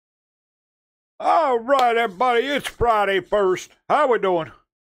All right, everybody, it's Friday 1st. How we doing?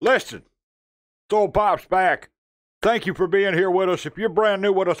 Listen, it's old Pop's back. Thank you for being here with us. If you're brand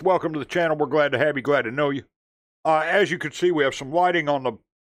new with us, welcome to the channel. We're glad to have you, glad to know you. As you can see, we have some lighting on the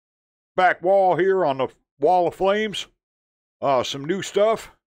back wall here, on the wall of flames. Some new stuff.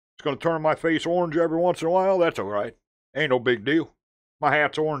 It's going to turn my face orange every once in a while. That's all right. Ain't no big deal. My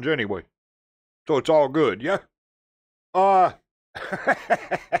hat's orange anyway. So it's all good, yeah?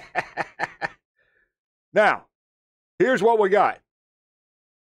 Now, here's what we got.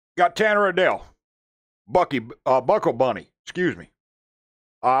 Got Tanner Adell. Buckle Bunny, excuse me.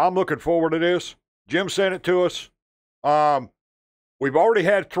 I'm looking forward to this. Jim sent it to us. We've already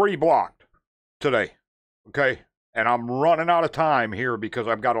had 3 blocked today, okay? And I'm running out of time here because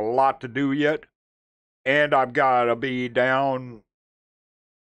I've got a lot to do yet. And I've got to be downtown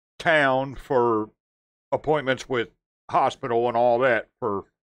for appointments with hospital and all that for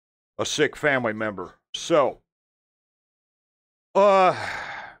a sick family member. So, I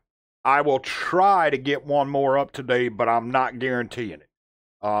will try to get one more up today, but I'm not guaranteeing it.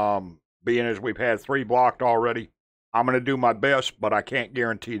 Being as we've had 3 blocked already, I'm going to do my best, but I can't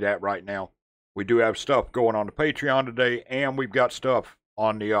guarantee that right now. We do have stuff going on the Patreon today, and we've got stuff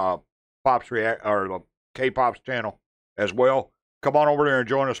on the PopzReacts or the K-PopZ Channel as well. Come on over there and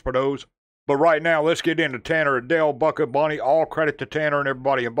join us for those. But right now, let's get into Tanner Adell, Buckle Bunny. All credit to Tanner and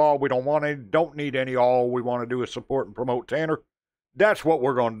everybody involved. We don't need any all. We want to do is support and promote Tanner. That's what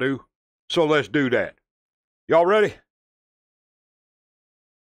we're going to do. So let's do that. Y'all ready?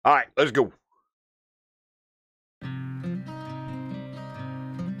 All right, let's go.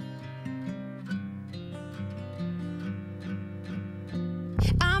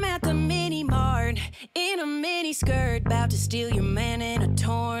 I'm at the mini mart in a mini skirt, about to steal your man in a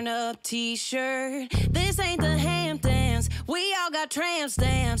torn up t-shirt. This ain't the Hamptons, we all got tramp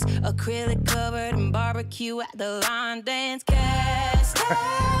stamps, acrylic covered in barbecue at the line dance. Cast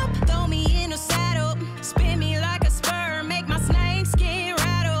up, throw me in a saddle, spin me like a spur, make my snake skin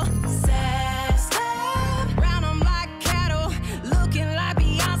rattle. Sassed up, round 'em like cattle, looking like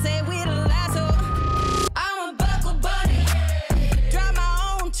Beyonce with a lasso. I'm a buckle bunny, drive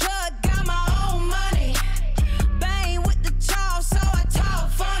my own truck, got my own money. Bang with the chaw, so I talk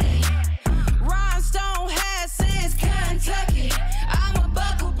funny. Rhinestone hat since Kentucky. I'm a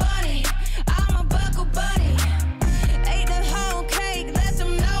buckle bunny, I'm a buckle bunny. Ate the whole cake, let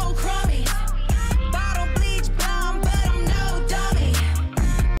them know crummy. Bottle bleach blonde, but I'm no dummy.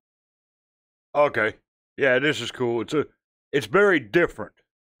 Okay. Yeah, this is cool. It's very different,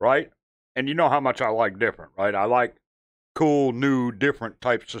 right? And you know how much I like different, right? I like cool, new, different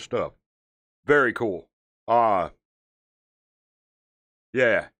types of stuff. Very cool.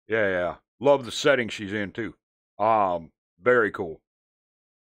 Yeah. Love the setting she's in too. Very cool.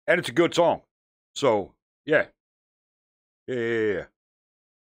 And it's a good song. So, yeah. Yeah.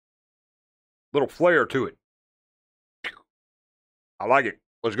 Little flair to it. I like it.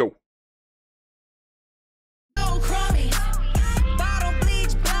 Let's go. No crummies. Bottle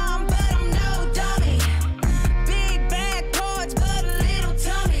bleach blonde, but I'm no dummy. Big back porch, but a little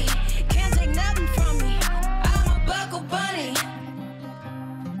tummy. Can't take nothing from me. I'm a buckle bunny.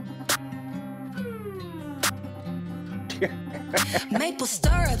 Maple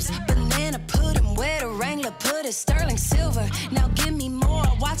stirrups, banana pudding, where the Wrangler put it, sterling silver. Now give me more.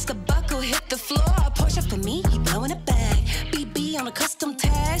 Watch the buckle hit the floor. Porsche for me, he blowing it back. BB on a custom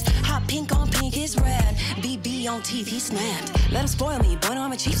tags, hot pink on pink is red. BB on TV snapped. Let him spoil me, boy, no,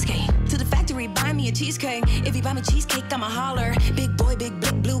 I'm a cheapskate. To the factory, buy me a cheesecake. If you buy me cheesecake, I'ma holler. Big boy, big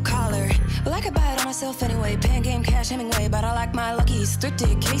blue collar. Well, I could buy it on myself anyway. Pan game, cash, Hemingway, but I like my luckies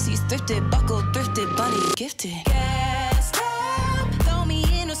thrifted. Casey's thrifted, buckle thrifted, bunny gifted. Gassed up, throw me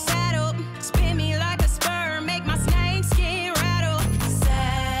in a saddle, spin me like a spur, make my snake skin rattle.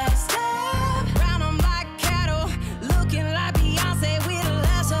 Sassed up, round 'em like cattle, looking like Beyonce with a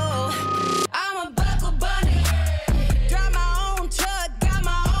lasso. I'm a buckle bunny, drive my own truck, got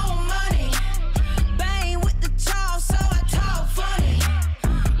my own money. Bang with the chaw, so I talk funny.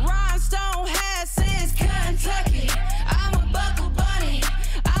 Rhinestone hat since Kentucky. I'm a buckle bunny,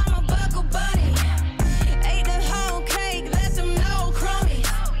 I'm a buckle bunny. Ate the whole cake, let them know crummies.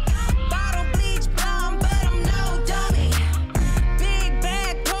 Bottle bleach blonde, but I'm no dummy. Big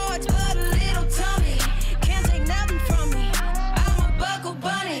back porch, but a little tummy. Can't take nothing from me. I'm a buckle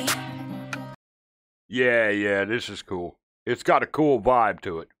bunny. Yeah, this is cool. It's got a cool vibe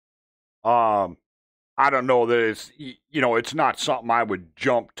to it. I don't know that it's, it's not something I would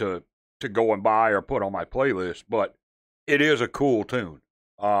jump to go and buy or put on my playlist, but it is a cool tune.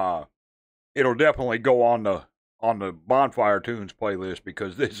 It'll definitely go on the Bonfire Tunes playlist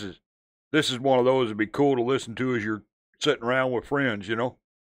because this This is one of those that'd be cool to listen to as you're sitting around with friends, you know?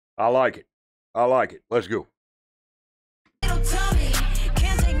 I like it. I like it. Let's go.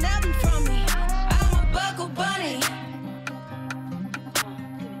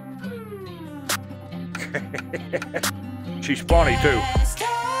 She's funny too.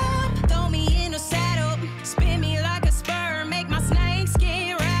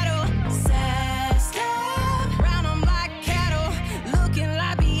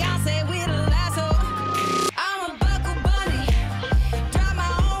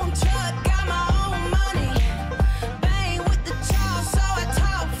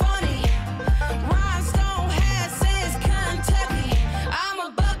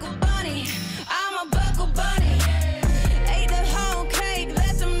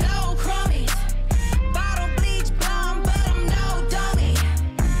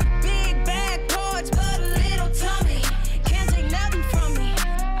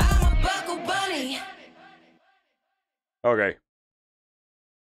 Okay.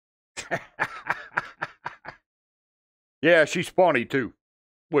 Yeah, she's funny too,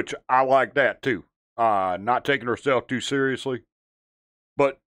 which I like that too. Not taking herself too seriously,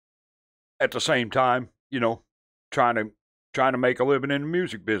 but at the same time, you know, trying to make a living in the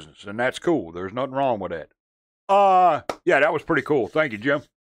music business, and that's cool. There's nothing wrong with that. Yeah, that was pretty cool. Thank you, Jim.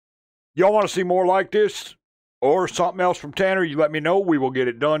 Y'all want to see more like this? Or something else from Tanner, you let me know. We will get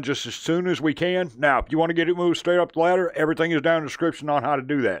it done just as soon as we can. Now, if you want to get it moved straight up the ladder, everything is down in the description on how to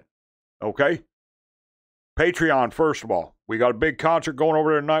do that. Okay? Patreon, first of all. We got a big concert going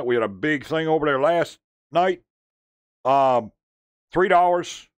over there tonight. We had a big thing over there last night. $3.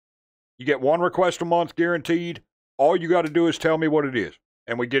 You get one request a month guaranteed. All you got to do is tell me what it is,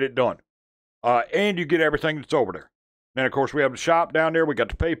 and we get it done. And you get everything that's over there. Then, of course, we have the shop down there. We got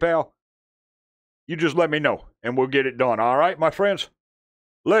the PayPal. You just let me know, and we'll get it done. All right, my friends?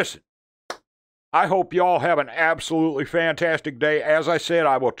 Listen, I hope y'all have an absolutely fantastic day. As I said,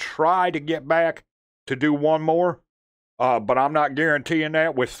 I will try to get back to do one more, but I'm not guaranteeing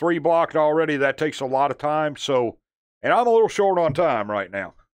that. With 3 blocked already, that takes a lot of time. So, and I'm a little short on time right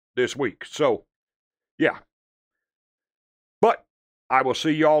now this week. So, yeah. But I will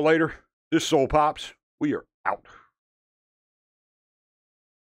see y'all later. This is Soul Pops. We are out.